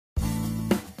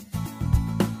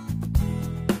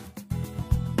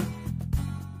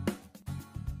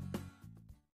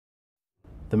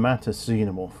The mantis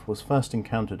Xenomorph was first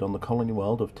encountered on the colony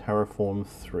world of Terraform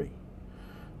 3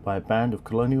 by a band of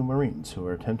colonial marines who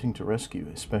were attempting to rescue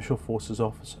a special forces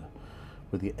officer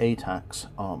with the ATAC's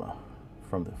armor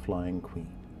from the Flying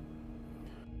Queen.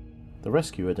 The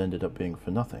rescue had ended up being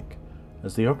for nothing,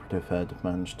 as the operative had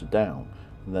managed to down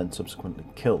and then subsequently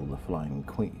kill the Flying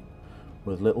Queen,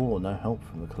 with little or no help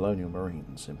from the colonial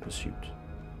marines in pursuit.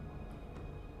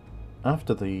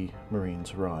 After the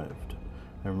marines arrived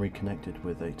and reconnected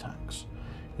with ATACs,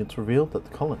 it's revealed that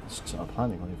the colonists are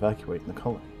planning on evacuating the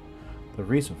colony. The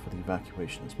reason for the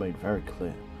evacuation is made very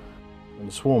clear when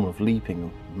a swarm of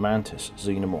leaping mantis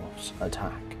xenomorphs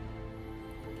attack.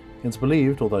 It's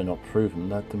believed, although not proven,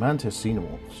 that the mantis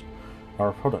xenomorphs are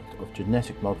a product of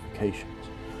genetic modifications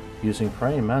using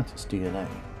praying mantis DNA.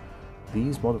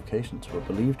 These modifications were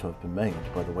believed to have been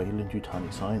made by the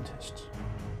Weyland-Yutani scientists.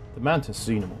 The mantis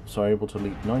xenomorphs are able to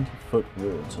leap 90-foot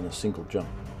walls in a single jump.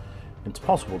 It's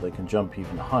possible they can jump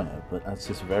even higher, but as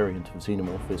this variant of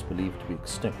xenomorph is believed to be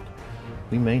extinct,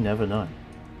 we may never know.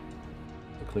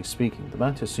 Technically speaking, the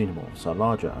mantis xenomorphs are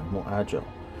larger and more agile.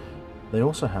 They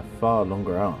also have far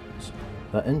longer arms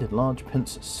that end in large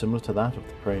pincers similar to that of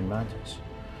the praying mantis,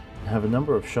 and have a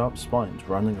number of sharp spines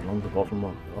running along the bottom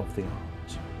of the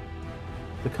arms.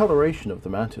 The coloration of the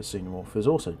mantis xenomorph is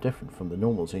also different from the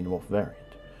normal xenomorph variant,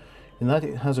 in that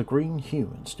it has a green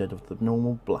hue instead of the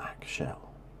normal black shell.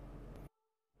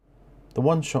 The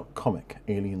one-shot comic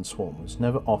Alien Swarm was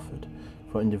never offered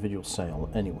for individual sale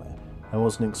anywhere, and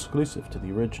was an exclusive to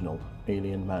the original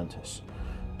Alien Mantis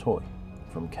toy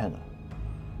from Kenner.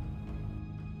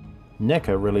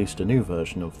 NECA released a new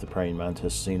version of the praying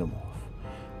mantis xenomorph.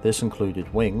 This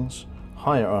included wings,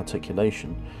 higher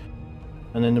articulation,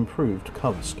 and an improved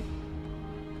colour scheme.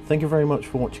 Thank you very much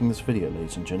for watching this video,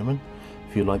 ladies and gentlemen.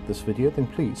 If you like this video, then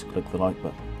please click the like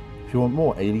button. If you want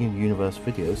more Alien Universe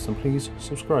videos, then please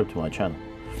subscribe to my channel.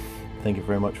 Thank you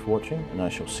very much for watching, and I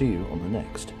shall see you on the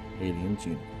next Aliens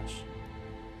Universe.